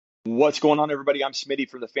What's going on, everybody? I'm Smitty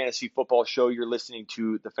from the Fantasy Football Show. You're listening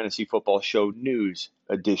to the Fantasy Football Show News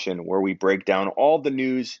Edition, where we break down all the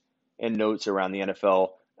news and notes around the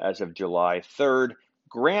NFL as of July 3rd.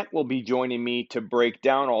 Grant will be joining me to break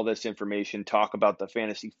down all this information, talk about the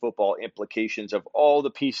fantasy football implications of all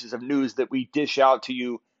the pieces of news that we dish out to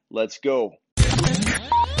you. Let's go.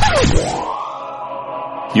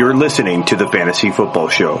 You're listening to the Fantasy Football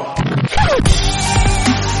Show.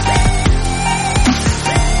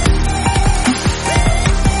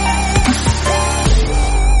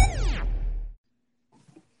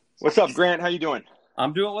 What's up, Grant? How you doing?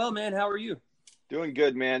 I'm doing well, man. How are you? Doing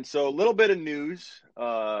good, man. So a little bit of news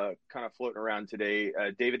kind of floating around today.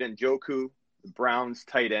 David and Njoku, the Browns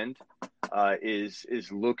tight end, is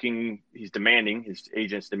looking. He's demanding, his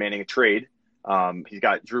agent's demanding a trade. He's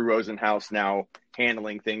got Drew Rosenhaus now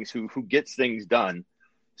handling things, who gets things done.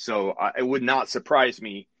 So it would not surprise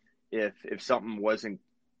me if something wasn't,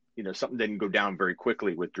 something didn't go down very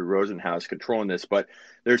quickly with Drew Rosenhaus controlling this. But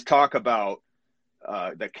there's talk about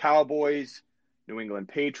the Cowboys, New England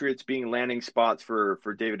Patriots being landing spots for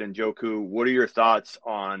David and Njoku. What are your thoughts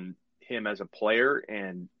on him as a player,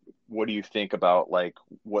 and what do you think about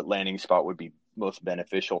what landing spot would be most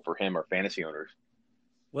beneficial for him or fantasy owners?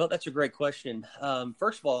 Well, that's a great question.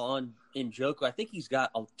 First of all, on Njoku, I think he's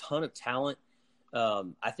got a ton of talent.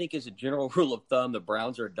 I think as a general rule of thumb, the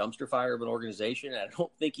Browns are a dumpster fire of an organization. I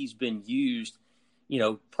don't think he's been used,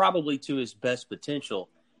 probably to his best potential.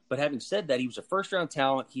 But having said that, he was a first-round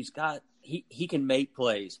talent. He can make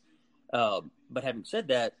plays. But having said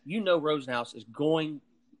that, Rosenhaus is going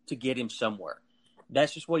to get him somewhere.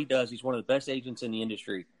 That's just what he does. He's one of the best agents in the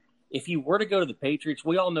industry. If he were to go to the Patriots,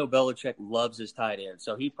 we all know Belichick loves his tight end,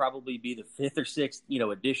 so he'd probably be the fifth or sixth,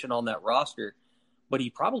 addition on that roster. But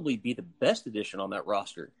he'd probably be the best addition on that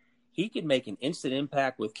roster. He could make an instant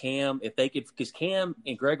impact with Cam because Cam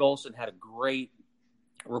and Greg Olsen had a great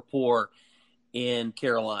rapport in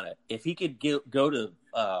Carolina. If he could go to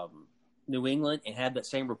New England and have that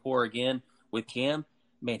same rapport again with Cam,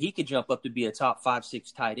 man, he could jump up to be a top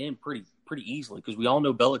 5-6 tight end pretty easily, because we all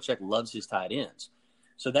know Belichick loves his tight ends.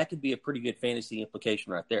 So that could be a pretty good fantasy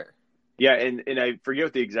implication right there. Yeah, and I forget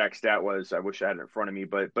what the exact stat was. I wish I had it in front of me,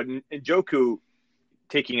 but Njoku,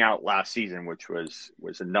 taking out last season, which was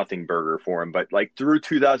a nothing burger for him, but through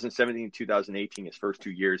 2017, 2018, his first 2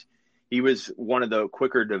 years, he was one of the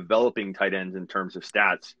quicker developing tight ends in terms of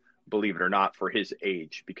stats, believe it or not, for his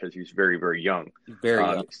age, because he's very, very young. Very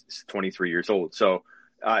young. He's 23 years old. So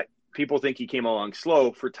people think he came along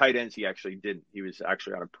slow. For tight ends, he actually didn't. He was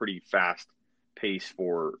actually on a pretty fast pace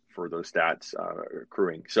for those stats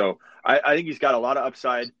accruing. So I think he's got a lot of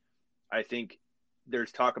upside. I think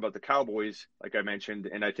there's talk about the Cowboys, like I mentioned,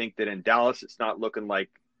 and I think that in Dallas, it's not looking like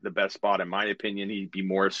the best spot, in my opinion. He'd be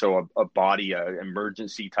more so a body,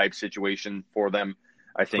 emergency type situation for them.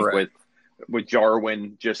 I think Correct. with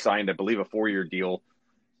Jarwin just signed, I believe, a 4-year deal.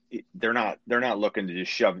 They're not looking to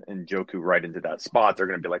just shove Njoku right into that spot. They're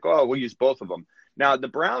going to be like, oh, we'll use both of them. Now, the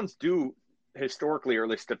Browns do historically, or at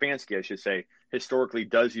least Stefanski, I should say, historically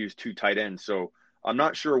does use two tight ends. So I'm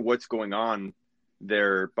not sure what's going on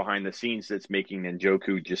there behind the scenes that's making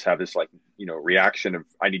Njoku just have this reaction of,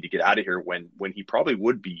 I need to get out of here, when he probably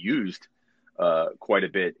would be used quite a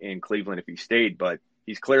bit in Cleveland if he stayed. But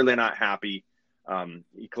he's clearly not happy.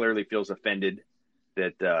 He clearly feels offended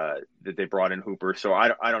that they brought in Hooper. So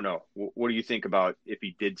I don't know. What do you think about if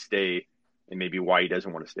he did stay, and maybe why he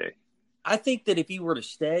doesn't want to stay? I think that if he were to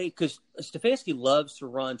stay, because Stefanski loves to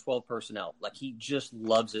run 12 personnel. He just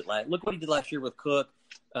loves it. Look what he did last year with Cook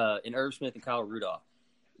and Irv Smith and Kyle Rudolph.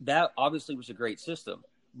 That obviously was a great system.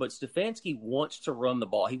 But Stefanski wants to run the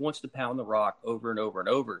ball. He wants to pound the rock over and over and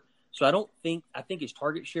over. So I think his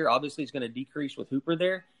target share obviously is going to decrease with Hooper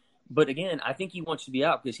there. But again, I think he wants to be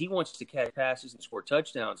out because he wants to catch passes and score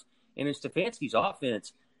touchdowns. And in Stefanski's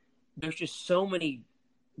offense, there's just so many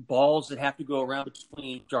balls that have to go around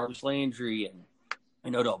between Jarvis Landry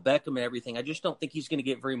and Odell Beckham and everything. I just don't think he's going to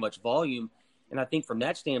get very much volume. And I think from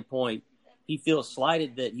that standpoint, he feels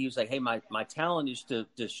slighted that he was like, hey, my talent is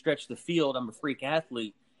to stretch the field. I'm a freak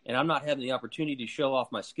athlete, and I'm not having the opportunity to show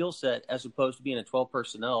off my skill set as opposed to being a 12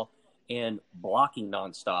 personnel and blocking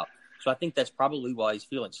nonstop. So I think that's probably why he's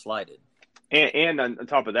feeling slighted. And on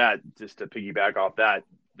top of that, just to piggyback off that,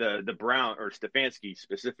 the Brown, or Stefanski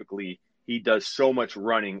specifically, he does so much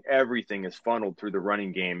running. Everything is funneled through the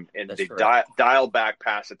running game, and That's they dial back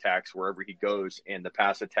pass attacks wherever he goes. And the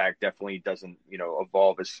pass attack definitely doesn't,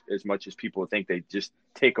 evolve as much as people think. They just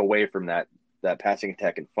take away from that passing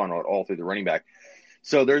attack and funnel it all through the running back.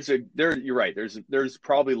 So you're right. There's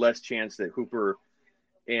probably less chance that Hooper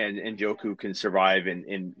and Njoku can survive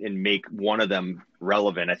and make one of them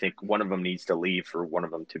relevant. I think one of them needs to leave for one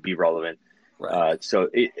of them to be relevant. Right. So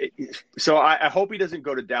I hope he doesn't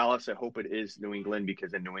go to Dallas. I hope it is New England,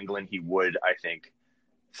 because in New England he would, I think,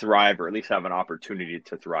 thrive, or at least have an opportunity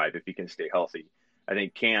to thrive if he can stay healthy. I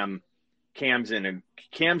think Cam's going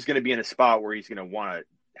to be in a spot where he's going to want to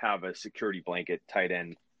have a security blanket tight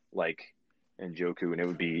end like Njoku, and it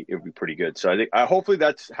would be pretty good. So I think hopefully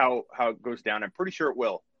that's how it goes down. I'm pretty sure it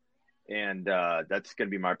will, and that's going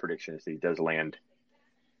to be my prediction, is that he does land.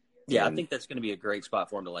 Yeah, I think that's going to be a great spot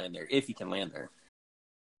for him to land there, if he can land there.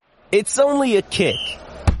 It's only a kick,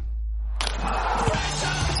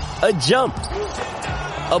 a jump,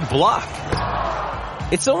 a block.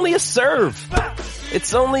 It's only a serve.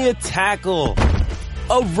 It's only a tackle,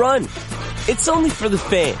 a run. It's only for the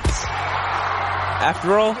fans.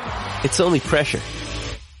 After all, it's only pressure.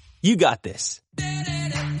 You got this.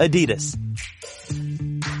 Adidas.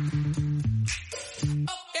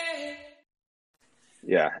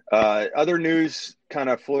 Yeah. Other news kind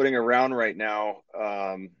of floating around right now.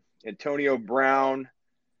 Antonio Brown,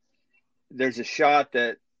 there's a shot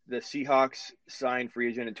that the Seahawks signed free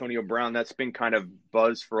agent Antonio Brown. That's been kind of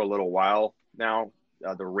buzz for a little while now.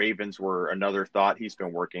 The Ravens were another thought. He's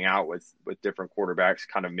been working out with different quarterbacks,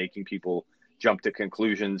 kind of making people jump to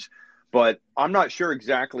conclusions. But I'm not sure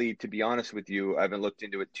exactly, to be honest with you. I haven't looked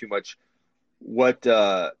into it too much. What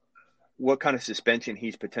kind of suspension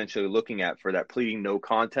he's potentially looking at for that pleading no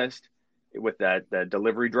contest with that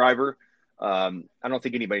delivery driver. I don't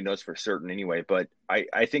think anybody knows for certain anyway, but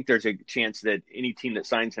I think there's a chance that any team that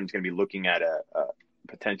signs him is going to be looking at a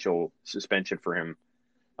potential suspension for him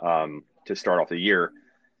to start off the year.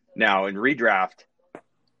 Now, in redraft,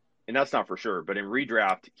 and that's not for sure, but in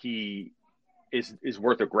redraft, he is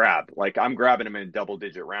worth a grab. Like, I'm grabbing him in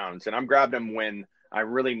double-digit rounds, and I'm grabbing him when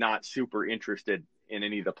I'm really not super interested in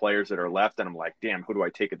any of the players that are left, and I'm like, damn, who do I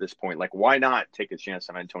take at this point? Like, why not take a chance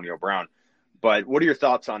on Antonio Brown? But what are your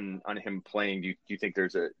thoughts on him playing? Do you think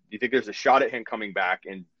there's a shot at him coming back,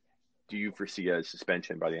 and do you foresee a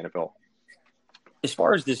suspension by the NFL? As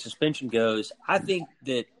far as the suspension goes, I think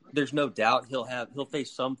that there's no doubt he'll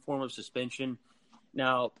face some form of suspension.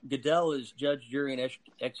 Now, Goodell is judge, jury, and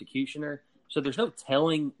executioner, so there's no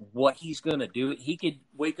telling what he's going to do. He could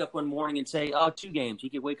wake up one morning and say, 2 games. He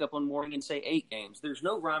could wake up one morning and say 8 games. There's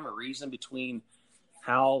no rhyme or reason between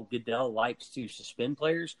how Goodell likes to suspend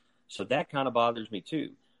players, so that kind of bothers me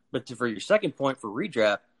too. But for your second point for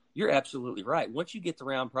redraft, you're absolutely right. Once you get to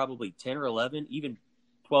round probably 10 or 11, even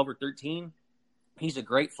 12 or 13, he's a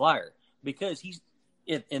great flyer, because he's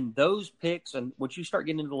in those picks, and once you start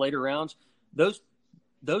getting into the later rounds, those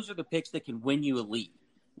are the picks that can win you a league.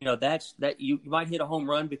 You know, that you might hit a home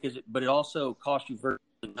run but it also costs you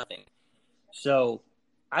virtually nothing. So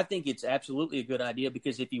I think it's absolutely a good idea,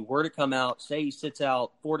 because if he were to come out, say he sits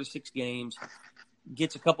out 4 to 6 games,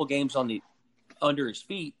 gets a couple games under his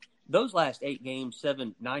feet, those last 8 games,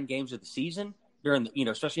 7, 9 games of the season during the,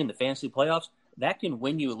 especially in the fantasy playoffs, that can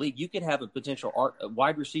win you a league. You could have a potential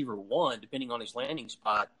wide receiver 1, depending on his landing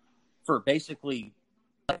spot, for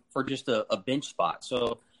just a bench spot.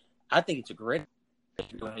 So I think it's a great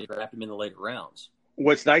to go ahead and draft him in the later rounds.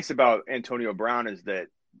 What's nice about Antonio Brown is that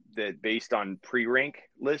based on pre-rank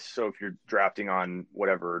lists, so if you're drafting on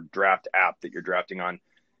whatever draft app that you're drafting on,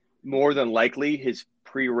 more than likely his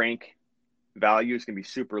pre-rank value is going to be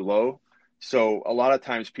super low. So a lot of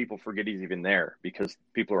times people forget he's even there, because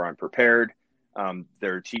people are unprepared.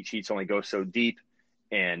 Their cheat sheets only go so deep,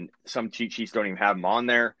 and some cheat sheets don't even have him on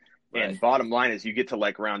there. Right. And bottom line is, you get to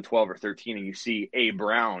like round 12 or 13 and you see A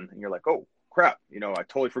Brown, and you're like, oh crap, I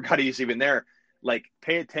totally forgot he's even there. Like,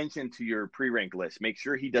 pay attention to your pre-rank list. Make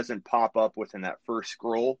sure he doesn't pop up within that first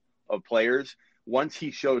scroll of players. Once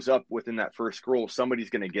he shows up within that first scroll, somebody's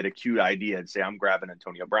going to get a cute idea and say, I'm grabbing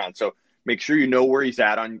Antonio Brown. So make sure you know where he's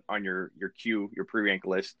at on your queue, your pre-rank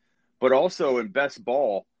list. But also in best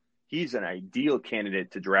ball, he's an ideal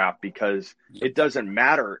candidate to draft, because it doesn't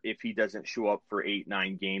matter if he doesn't show up for 8,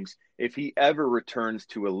 9 games. If he ever returns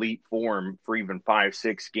to elite form for even 5,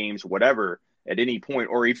 6 games, whatever, at any point,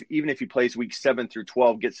 or even if he plays week 7 through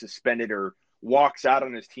 12, gets suspended, or walks out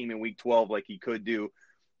on his team in week 12 like he could do,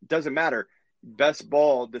 it doesn't matter. Best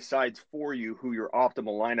ball decides for you who your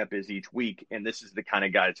optimal lineup is each week, and this is the kind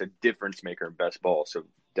of guy that's a difference maker in best ball. So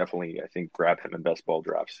definitely, I think, grab him in best ball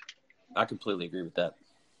drafts. I completely agree with that.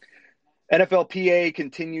 NFLPA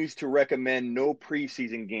continues to recommend no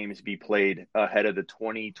preseason games be played ahead of the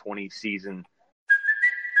 2020 season.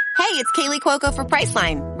 Hey, it's Kaylee Cuoco for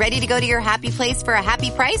Priceline. Ready to go to your happy place for a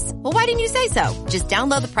happy price? Well, why didn't you say so? Just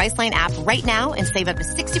download the Priceline app right now and save up to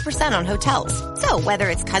 60% on hotels. So whether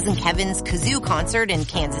it's Cousin Kevin's Kazoo Concert in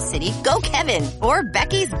Kansas City, go Kevin, or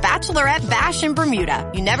Becky's Bachelorette Bash in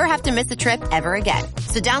Bermuda, you never have to miss a trip ever again.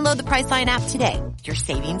 So download the Priceline app today. Your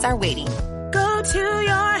savings are waiting. Go to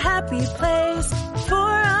your happy place for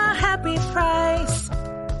a happy price.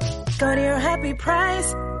 Go to your happy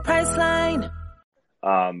price, Priceline.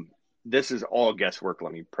 This is all guesswork.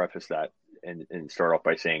 Let me preface that and start off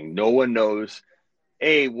by saying no one knows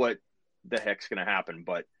what the heck's going to happen,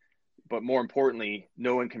 but more importantly,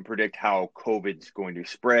 no one can predict how COVID's going to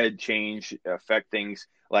spread, change, affect things.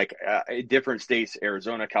 Like in different states,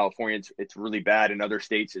 Arizona, California, it's really bad. In other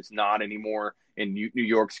states, it's not anymore. In New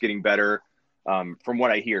York's getting better, from what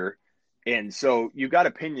I hear. And so you've got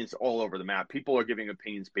opinions all over the map. People are giving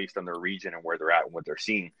opinions based on their region and where they're at and what they're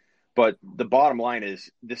seeing. But the bottom line is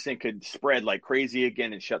this thing could spread like crazy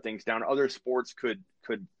again and shut things down. Other sports could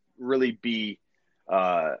really be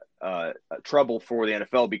trouble for the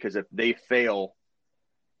NFL, because if they fail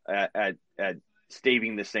at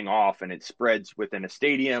staving this thing off and it spreads within a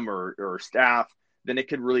stadium or staff, then it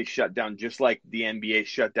could really shut down, just like the NBA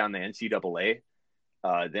shut down the NCAA.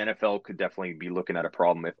 The NFL could definitely be looking at a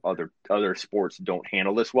problem if other sports don't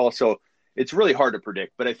handle this well. So it's really hard to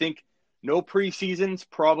predict. But I think no preseason's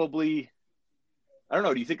probably, I don't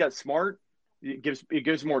know. Do you think that's smart? It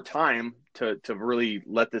gives more time to really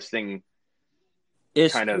let this thing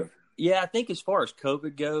kind of. Yeah, I think as far as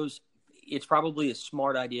COVID goes, it's probably a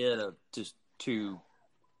smart idea to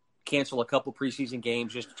cancel a couple preseason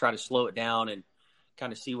games just to try to slow it down and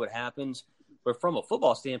kind of see what happens. But from a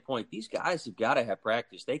football standpoint, these guys have got to have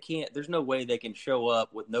practice. They can't. There's no way they can show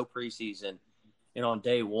up with no preseason and on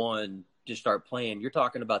day one just start playing. You're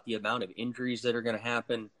talking about the amount of injuries that are going to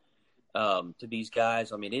happen to these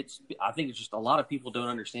guys. I mean, I think it's just a lot of people don't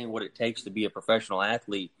understand what it takes to be a professional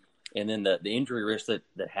athlete, and then the injury risk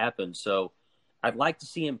that happens. So I'd like to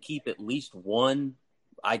see him keep at least one,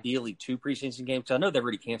 ideally two preseason games. I know they've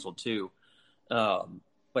already canceled two,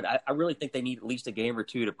 but I really think they need at least a game or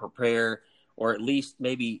two to prepare, or at least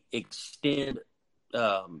maybe extend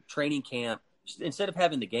training camp. Instead of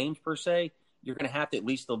having the games per se, you're going to have to at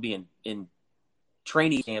least they'll be in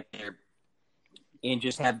training camp there and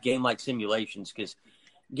just have game-like simulations, because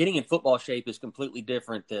getting in football shape is completely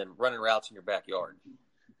different than running routes in your backyard.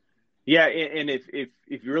 Yeah, and if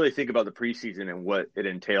you really think about the preseason and what it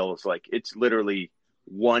entails, like it's literally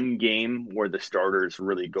one game where the starters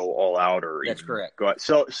really go all out, or that's correct. Go out.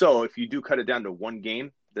 So if you do cut it down to one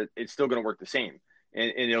game, that it's still going to work the same,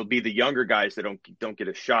 and it'll be the younger guys that don't get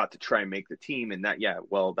a shot to try and make the team, and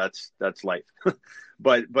that's life.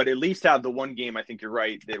 but at least have the one game. I think you're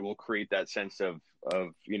right, that will create that sense of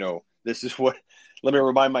this is what. Let me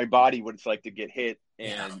remind my body what it's like to get hit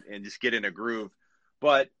and just get in a groove.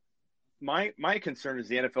 But my concern is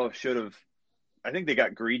the NFL should have. I think they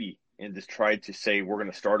got greedy and just tried to say we're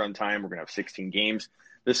going to start on time. We're going to have 16 games.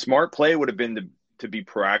 The smart play would have been to be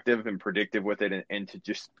proactive and predictive with it, and to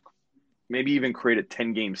just maybe even create a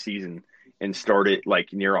 10-game season and start it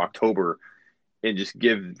like near October, and just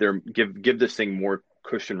give this thing more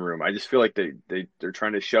cushion room. I just feel like they're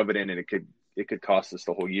trying to shove it in, and it could cost us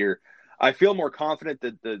the whole year. I feel more confident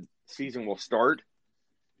that the season will start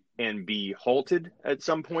and be halted at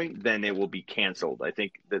some point than it will be canceled. I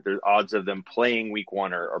think that the odds of them playing week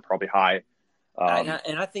one are probably high.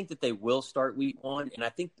 And I think that they will start week one. And I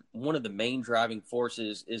think one of the main driving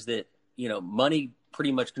forces is that, money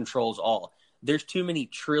pretty much controls all. There's too many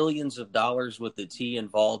trillions of dollars with the T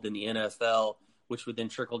involved in the NFL, which would then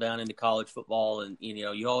trickle down into college football. And,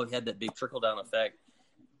 you always had that big trickle down effect.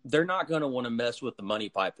 They're not going to want to mess with the money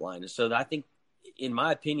pipeline. And so I think, in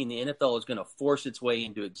my opinion, the NFL is going to force its way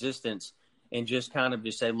into existence and just kind of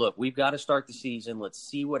just say, look, we've got to start the season. Let's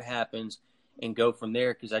see what happens and go from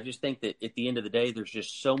there. Because I just think that at the end of the day, there's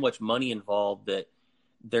just so much money involved that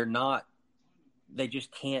they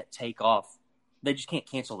just can't take off. They just can't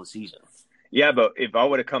cancel the season. Yeah, but if I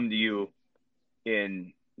would have come to you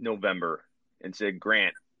in November and said,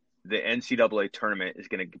 Grant, the NCAA tournament is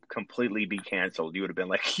going to completely be canceled, you would have been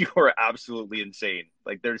like, you are absolutely insane.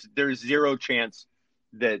 Like there's zero chance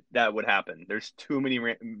that would happen. There's too many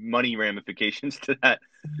money ramifications to that.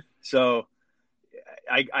 So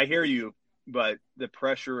I hear you, but the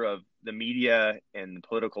pressure of the media and the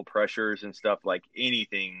political pressures and stuff, like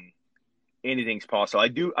anything's possible. I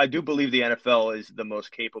do believe the NFL is the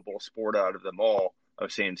most capable sport out of them all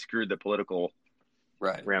of saying screw the political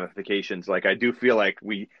ramifications. Like I do feel like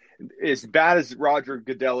as bad as Roger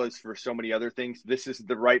Goodell is for so many other things, this is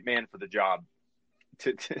the right man for the job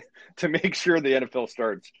to make sure the NFL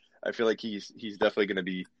starts. I feel like he's definitely going to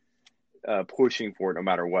be pushing for it no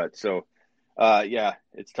matter what. So, yeah,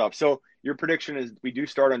 it's tough. So your prediction is we do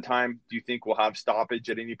start on time. Do you think we'll have stoppage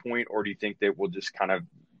at any point, or do you think that we'll just kind of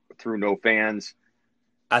through no fans?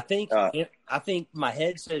 I think my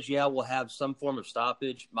head says, yeah, we'll have some form of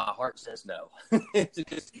stoppage. My heart says no.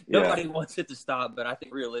 Nobody wants it to stop, but I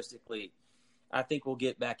think realistically, I think we'll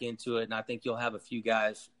get back into it, and I think you'll have a few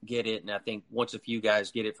guys get it, and I think once a few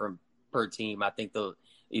guys get it from per team, I think they'll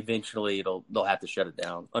have to shut it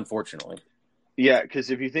down, unfortunately. Yeah,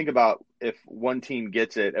 because if you think about if one team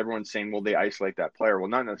gets it, everyone's saying, well, they isolate that player. Well,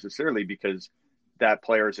 not necessarily, because that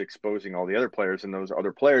player is exposing all the other players, and those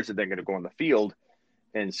other players are then going to go on the field.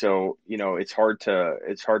 And so, it's hard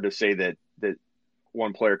to say that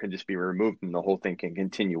one player can just be removed and the whole thing can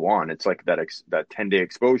continue on. It's like that 10-day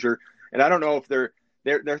exposure. And I don't know if they're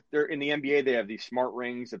in the NBA, they have these smart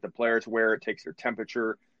rings that the players wear. It takes their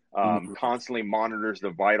temperature, constantly monitors the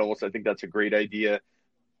vitals. I think that's a great idea.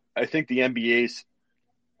 I think the NBA's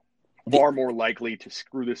far more likely to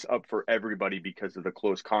screw this up for everybody because of the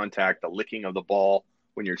close contact, the licking of the ball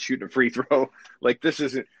when you're shooting a free throw. Like,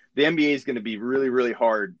 the NBA is going to be really, really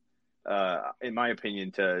hard, in my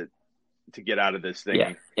opinion, to get out of this thing.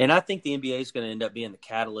 Yeah, and I think the NBA is going to end up being the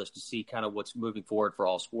catalyst to see kind of what's moving forward for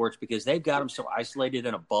all sports, because they've got them so isolated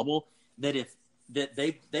in a bubble that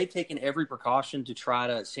they've taken every precaution to try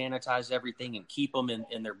to sanitize everything and keep them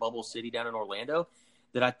in their bubble city down in Orlando,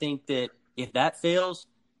 that I think that if that fails,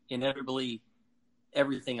 inevitably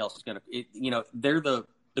everything else is going to, they're the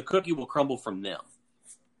cookie will crumble from them.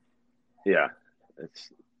 Yeah, it's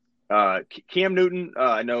Cam Newton.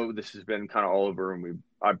 I know this has been kind of all over, and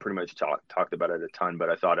I've pretty much talked about it a ton, but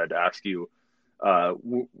I thought I'd ask you,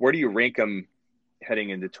 where do you rank him heading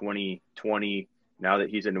into 2020 now that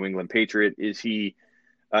he's a New England Patriot? Is he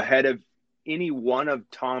ahead of any one of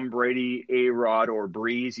Tom Brady, A-Rod, or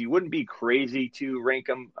Breeze? You wouldn't be crazy to rank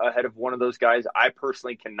him ahead of one of those guys. I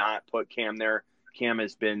personally cannot put Cam there. Cam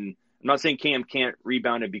has been – I'm not saying Cam can't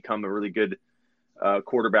rebound and become a really good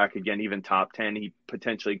quarterback again, even top 10. He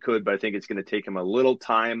potentially could, but I think it's going to take him a little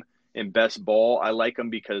time in best ball. I like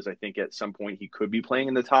him because I think at some point he could be playing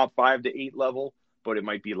in the top 5 to 8 level, but it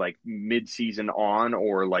might be like mid-season on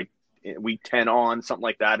or like week 10 on, something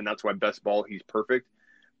like that, and that's why best ball he's perfect.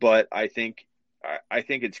 But I think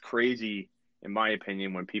it's crazy, in my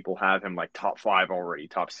opinion, when people have him like top 5 already,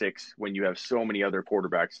 top 6, when you have so many other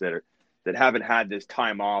quarterbacks that haven't had this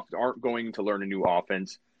time off, aren't going to learn a new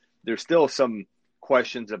offense. There's still some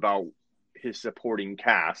questions about his supporting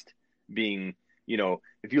cast being,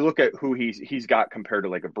 if you look at who he's got compared to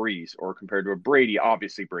like a Breeze or compared to a Brady,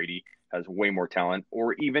 obviously Brady has way more talent,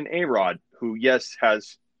 or even A-Rod, who, yes,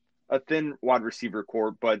 has a thin wide receiver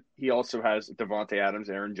core, but he also has Devontae Adams,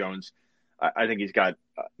 Aaron Jones. I think he's got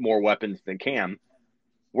more weapons than Cam.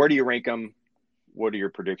 Where do you rank him? What are your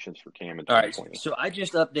predictions for Cam in 2020? All right, so I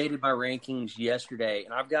just updated my rankings yesterday,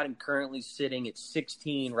 and I've got him currently sitting at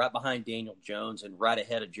 16, right behind Daniel Jones and right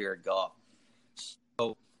ahead of Jared Goff.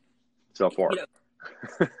 So far.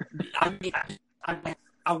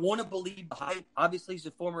 I want to believe the hype. Obviously, he's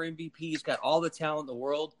a former MVP. He's got all the talent in the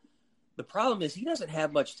world. The problem is he doesn't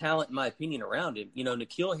have much talent, in my opinion, around him.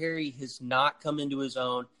 N'Keal Harry has not come into his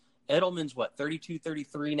own. Edelman's, 32,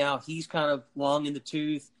 33 now. He's kind of long in the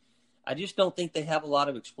tooth. I just don't think they have a lot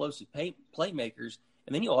of explosive playmakers.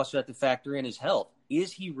 And then you also have to factor in his health.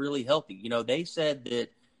 Is he really healthy? They said that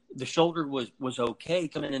the shoulder was okay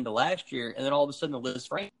coming into last year, and then all of a sudden the list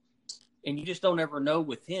frames. And you just don't ever know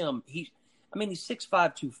with him. He's 6'5",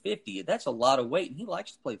 250. That's a lot of weight, and he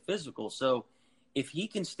likes to play physical. So if he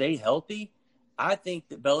can stay healthy, I think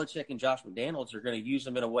that Belichick and Josh McDaniels are going to use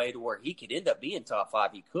him in a way to where he could end up being top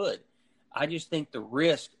 5. He could. I just think the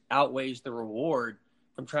risk outweighs the reward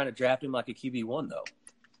from trying to draft him like a QB1, though.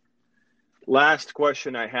 Last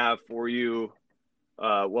question I have for you.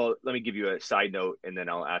 Well, let me give you a side note, and then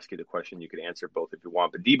I'll ask you the question. You can answer both if you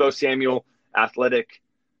want. But Deebo Samuel, Athletics,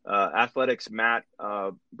 Matt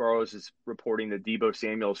Burrows is reporting that Deebo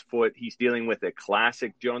Samuel's foot, he's dealing with a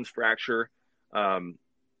classic Jones fracture,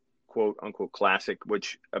 quote unquote classic,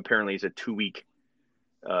 which apparently is a 2-week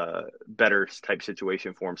better type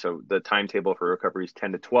situation for him. So the timetable for recovery is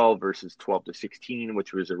 10 to 12 versus 12 to 16,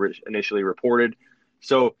 which was initially reported.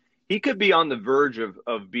 So he could be on the verge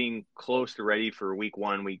of being close to ready for week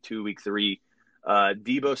 1, week 2, week 3.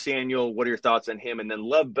 Deebo Samuel, what are your thoughts on him? And then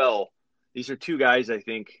Lev Bell. These are 2 guys I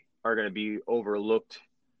think are going to be overlooked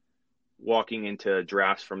walking into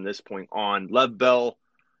drafts from this point on. Lev Bell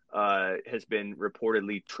has been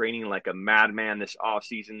reportedly training like a madman this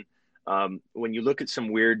offseason. When you look at some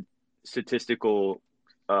weird statistical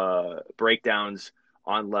breakdowns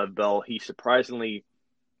on Lev Bell, he surprisingly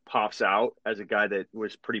pops out as a guy that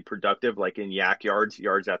was pretty productive, like in yards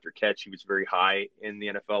after catch. He was very high in the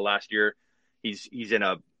NFL last year. He's in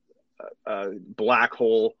a black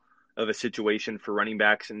hole of a situation for running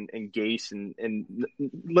backs and Gase, and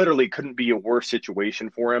literally couldn't be a worse situation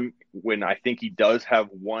for him when I think he does have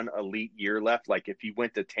one elite year left. Like if he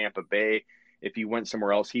went to Tampa Bay, if he went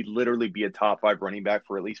somewhere else, he'd literally be a top 5 running back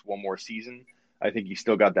for at least one more season. I think he's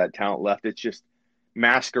still got that talent left. It's just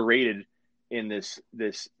masqueraded in this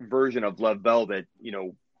version of Lev Bell that, you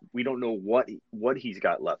know, we don't know what he's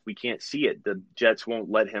got left. We can't see it. The Jets won't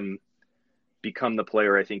let him become the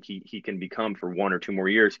player I think he can become for 1 or 2 more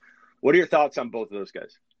years. What are your thoughts on both of those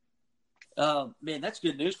guys? Man, that's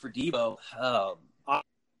good news for Debo.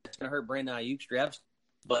 It's going to hurt Brandon Ayuk's drafts,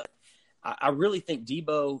 but I really think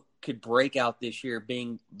Debo could break out this year,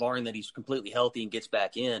 barring that he's completely healthy and gets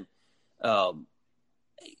back in.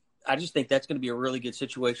 I just think that's going to be a really good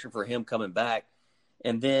situation for him coming back.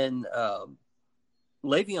 And then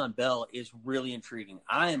Le'Veon Bell is really intriguing.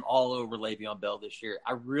 I am all over Le'Veon Bell this year.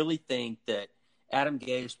 I really think that Adam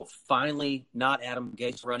Gase will finally not Adam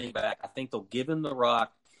Gase running back. I think they'll give him the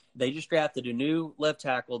rock. They just drafted a new left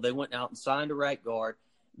tackle. They went out and signed a right guard.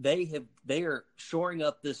 They are shoring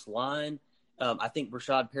up this line. I think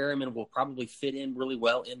Rashad Perriman will probably fit in really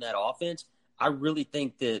well in that offense. I really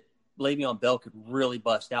think that Le'Veon Bell could really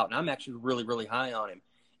bust out, and I'm actually really, really high on him.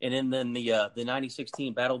 And then the 96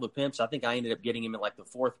 team Battle of the Pimps, I think I ended up getting him in like the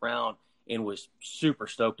 4th round and was super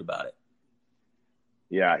stoked about it.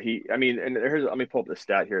 Yeah, let me pull up the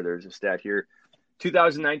stat here. There's a stat here.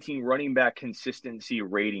 2019 running back consistency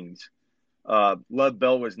ratings. Lev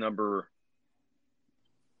Bell was number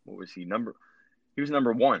 – he was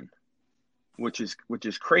number 1, which is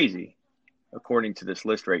crazy, according to this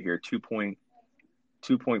list right here.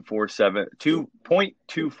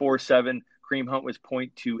 2.247. Kareem Hunt was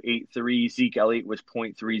 0.283. Zeke Elliott was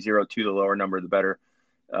 0.302. The lower number, the better.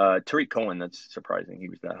 Tariq Cohen, that's surprising. He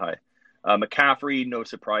was that high. McCaffrey, no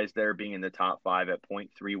surprise there, being in the top 5 at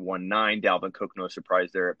 0.319. Dalvin Cook, no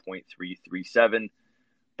surprise there at 0.337.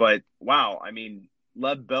 But, wow, I mean,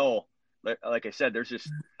 Lev Bell, like I said, there's just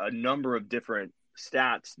a number of different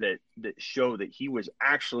stats that show that he was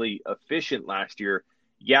actually efficient last year.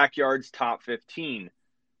 Yak yards, top 15.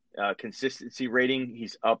 Consistency rating,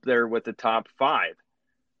 he's up there with the top 5.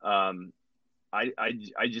 I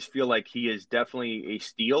just feel like he is definitely a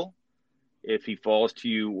steal. If he falls to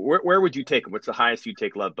you, where would you take him? What's the highest you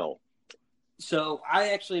take Lev Bell? So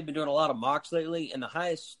I actually have been doing a lot of mocks lately, and the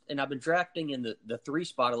highest, and I've been drafting in the 3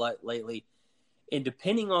 spot a lot lately. And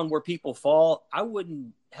depending on where people fall, I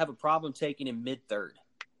wouldn't have a problem taking him mid-3rd.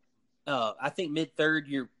 I think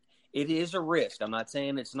mid-3rd, it is a risk. I'm not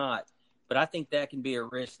saying it's not, but I think that can be a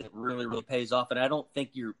risk that really, really pays off. And I don't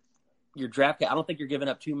think your draft. I don't think you're giving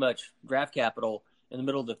up too much draft capital in the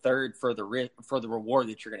middle of the 3rd for the reward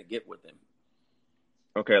that you're going to get with him.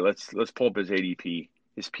 Okay, let's pull up his ADP.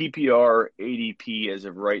 His PPR ADP as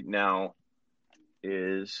of right now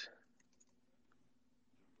is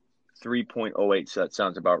 3.08. So that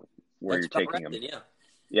sounds about where That's you're taking him.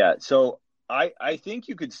 Yeah. So I think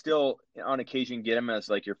you could still, on occasion, get him as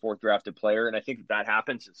like your 4th drafted player. And I think if that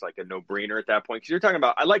happens, it's like a no-brainer at that point. Because you're talking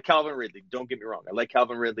about, I like Calvin Ridley. Don't get me wrong. I like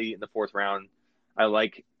Calvin Ridley in the 4th round. I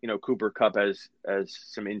like, Cooper Kupp as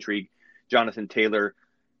some intrigue. Jonathan Taylor,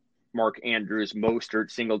 Mark Andrews,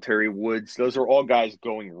 Mostert, Singletary, Woods. Those are all guys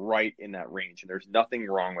going right in that range. And there's nothing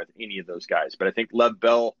wrong with any of those guys. But I think Lev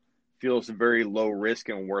Bell feels very low risk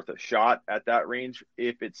and worth a shot at that range.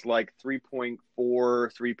 If it's like 3.4,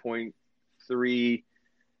 3.3,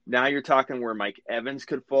 now you're talking where Mike Evans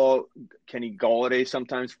could fall. Kenny Golladay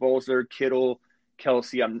sometimes falls there. Kittle,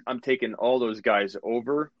 Kelsey. I'm taking all those guys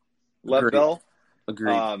over Lev Bell.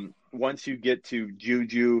 Agreed. Once you get to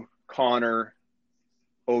Juju, Connor,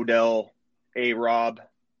 Odell, A-Rob.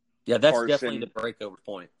 Yeah, that's Carson, definitely the breakover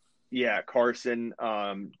point. Yeah, Carson.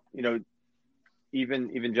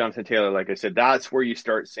 Even Jonathan Taylor, like I said, that's where you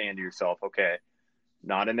start saying to yourself, okay,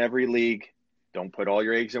 not in every league. Don't put all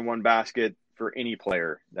your eggs in one basket for any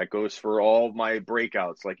player. That goes for all my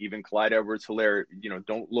breakouts, like even Clyde Edwards-Helaire.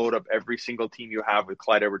 Don't load up every single team you have with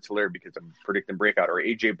Clyde Edwards-Helaire because I'm predicting breakout. Or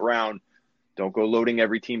A.J. Brown. Don't go loading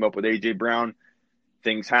every team up with A.J. Brown.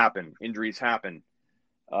 Things happen. Injuries happen.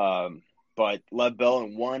 But Lev Bell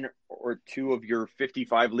in 1 or 2 of your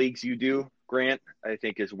 55 leagues you do, Grant, I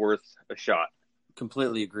think is worth a shot.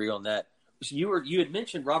 Completely agree on that. So you had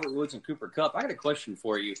mentioned Robert Woods and Cooper Kupp. I got a question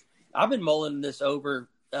for you. I've been mulling this over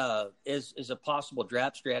as a possible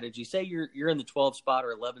draft strategy. Say you're in the 12 spot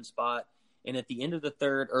or 11 spot, and at the end of the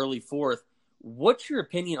 3rd, early 4th, what's your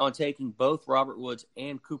opinion on taking both Robert Woods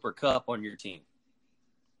and Cooper Kupp on your team?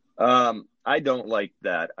 I don't like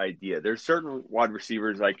that idea. There's certain wide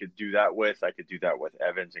receivers I could do that with. I could do that with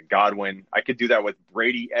Evans and Godwin. I could do that with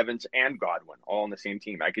Brady, Evans, and Godwin all on the same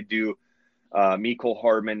team. I could do Mecole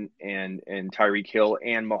Hardman and Tyreek Hill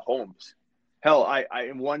and Mahomes. Hell, I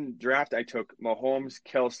in one draft I took Mahomes,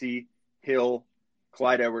 Kelsey, Hill,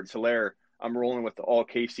 Clyde Edwards-Helaire. I'm rolling with the all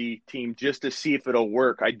KC team just to see if it'll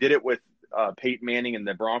work. I did it with Peyton Manning and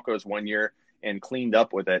the Broncos one year and cleaned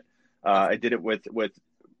up with it. I did it with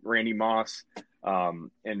Randy Moss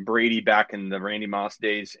and Brady back in the Randy Moss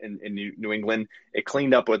days in New England. It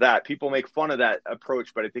cleaned up with that. People make fun of that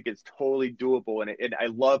approach, but I think it's totally doable. And I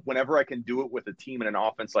love whenever I can do it with a team and an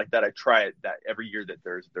offense like that. I try it that every year that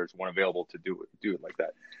there's one available to do it like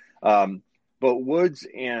that. But Woods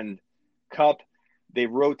and Kupp, they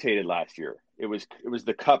rotated last year. It was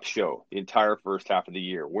the Kupp show the entire first half of the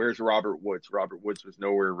year. Where's Robert Woods? Robert Woods was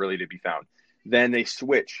nowhere really to be found. Then they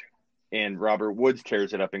switch. And Robert Woods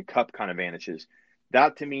tears it up and Kupp kind of vanishes.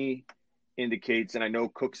 That to me indicates, and I know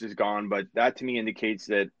Cooks is gone, but that to me indicates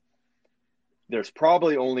that there's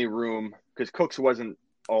probably only room because Cooks wasn't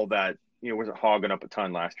all that, wasn't hogging up a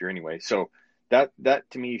ton last year anyway. So that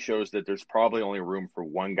to me shows that there's probably only room for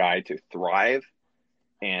one guy to thrive.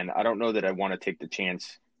 And I don't know that I want to take the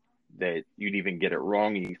chance that you'd even get it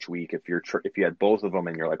wrong each week if you had both of them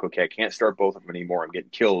and you're like, okay, I can't start both of them anymore. I'm getting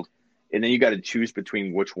killed. And then you got to choose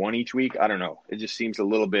between which one each week. I don't know. It just seems a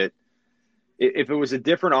little bit – if it was a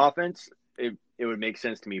different offense, it would make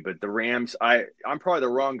sense to me. But the Rams, I'm probably the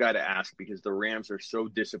wrong guy to ask because the Rams are so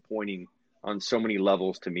disappointing on so many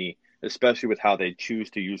levels to me, especially with how they choose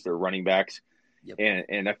to use their running backs. Yep.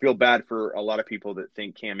 And I feel bad for a lot of people that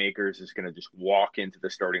think Cam Akers is going to just walk into the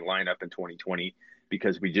starting lineup in 2020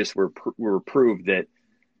 because we were proved that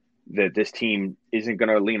this team isn't going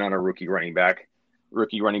to lean on a rookie running back.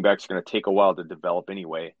 Rookie running backs are going to take a while to develop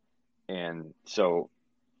anyway. And so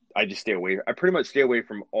I just stay away. I pretty much stay away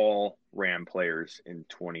from all Ram players in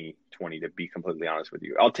 2020, to be completely honest with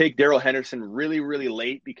you. I'll take Darrell Henderson really, really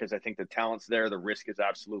late because I think the talent's there. The risk is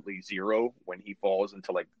absolutely zero when he falls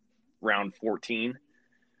into like round 14.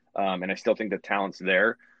 And I still think the talent's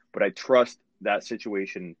there, but I trust that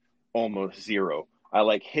situation almost zero. I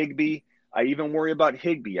like Higbee. I even worry about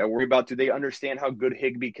Higbee. I worry about, do they understand how good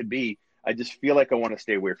Higbee could be? I just feel like I want to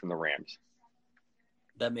stay away from the Rams.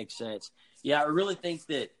 That makes sense. Yeah, I really think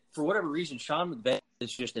that for whatever reason, Sean McVay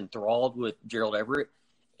is just enthralled with Gerald Everett,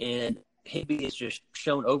 and Higbee is just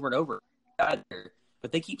shown over and over.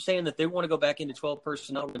 But they keep saying that they want to go back into 12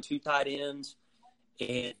 personnel and 2 tight ends,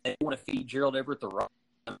 and they want to feed Gerald Everett the rock.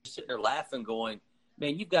 I'm just sitting there laughing going,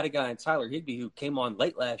 man, you've got a guy in Tyler Higbee who came on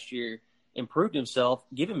late last year, improved himself,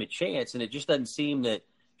 give him a chance, and it just doesn't seem that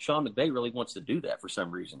Sean McVay really wants to do that for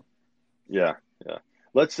some reason. Yeah.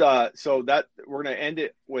 Let's so that we're gonna end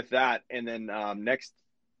it with that, and then next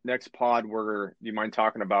pod do you mind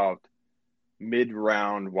talking about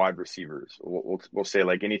mid-round wide receivers? We'll say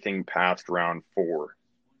like anything past round 4.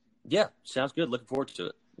 Yeah, sounds good. Looking forward to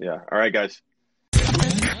it. Yeah. All right, guys.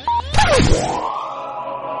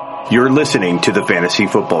 You're listening to the Fantasy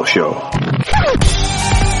Football Show.